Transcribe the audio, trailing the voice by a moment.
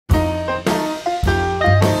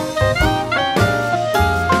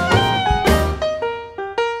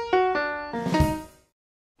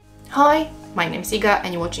My name's Iga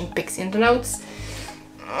and you're watching Pixie in the Notes.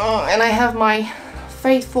 And I have my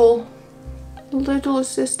faithful little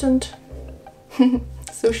assistant,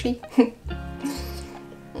 Sushi.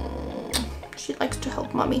 She likes to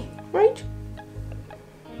help mommy, right?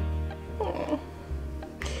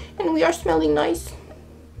 And we are smelling nice,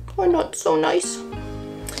 or not so nice.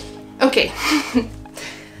 Okay,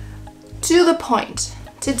 to the point.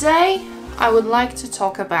 Today I would like to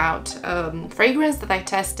talk about fragrance that I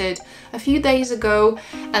tested a few days ago,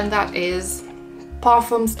 and that is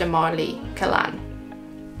Parfums de Marly Kalan.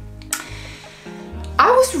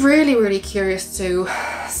 I was really curious to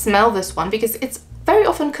smell this one because it's very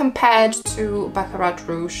often compared to Baccarat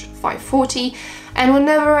Rouge 540, and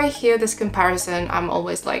whenever I hear this comparison I'm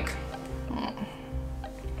always like,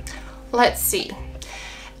 let's see.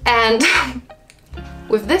 And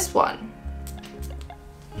with this one,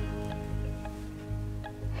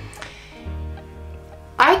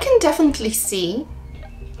 I can definitely see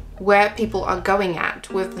where people are going at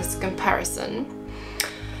with this comparison,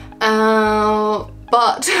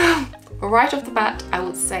 but right off the bat I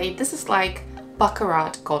would say this is like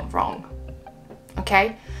Baccarat gone wrong.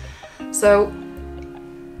 Okay, so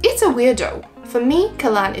it's a weirdo. For me,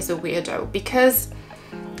 Kalan is a weirdo because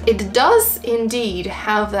it does indeed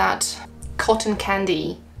have that cotton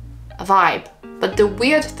candy vibe, but the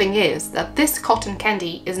weird thing is that this cotton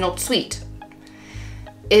candy is not sweet.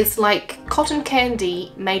 It's like cotton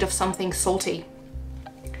candy made of something salty.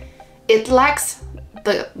 It lacks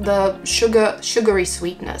the sugary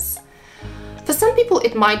sweetness. For some people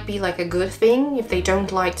it might be like a good thing if they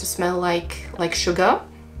don't like to smell like sugar,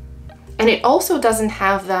 and it also doesn't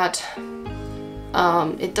have that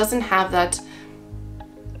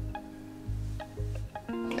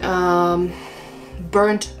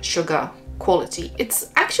burnt sugar quality.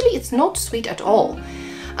 It's not sweet at all.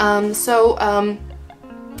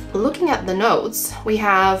 Looking at the notes, we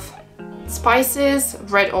have spices,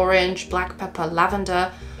 red orange, black pepper,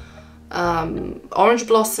 lavender, orange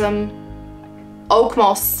blossom, oak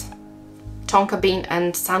moss, tonka bean,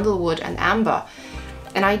 and sandalwood and amber.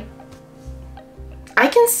 And I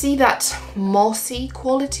can see that mossy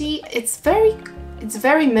quality. It's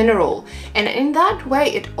very mineral, and in that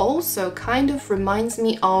way it also kind of reminds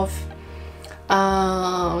me of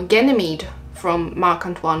Ganymede from Marc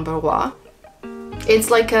Antoine Berrois.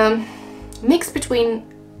 It's like a mix between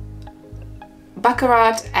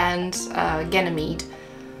Baccarat and Ganymede,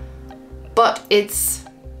 but it's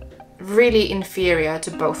really inferior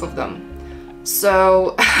to both of them.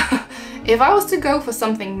 So if I was to go for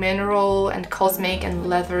something mineral and cosmic and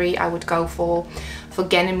leathery, I would go for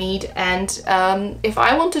Ganymede. And if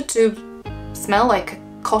I wanted to smell like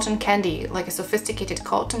cotton candy, like a sophisticated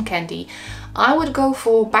cotton candy, I would go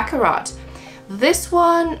for Baccarat. This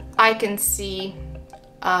one I can see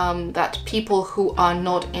that people who are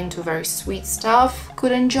not into very sweet stuff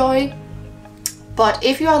could enjoy. But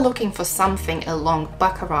if you are looking for something along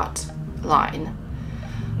Baccarat line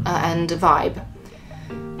and vibe,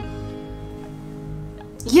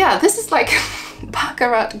 yeah, this is like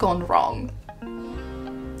Baccarat gone wrong.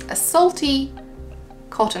 A salty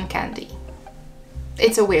cotton candy.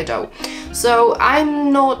 It's a weirdo. So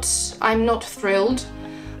I'm not thrilled.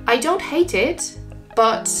 I don't hate it,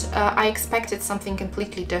 but I expected something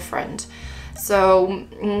completely different. So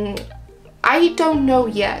I don't know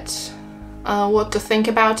yet what to think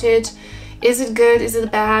about it. Is it good? Is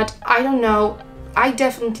it bad? I don't know. I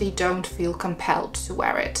definitely don't feel compelled to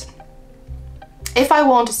wear it. If I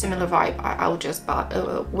want a similar vibe, I'll just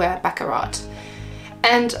wear Baccarat.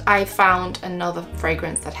 And I found another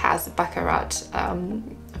fragrance that has a Baccarat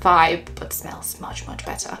vibe but smells much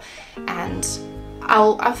better, and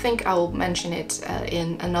I think I'll mention it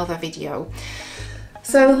in another video.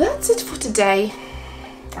 So that's it for today.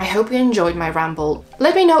 I hope you enjoyed my ramble.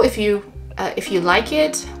 Let me know if you like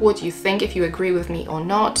it, what you think, if you agree with me or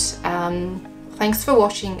not. Thanks for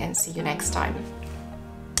watching and see you next time.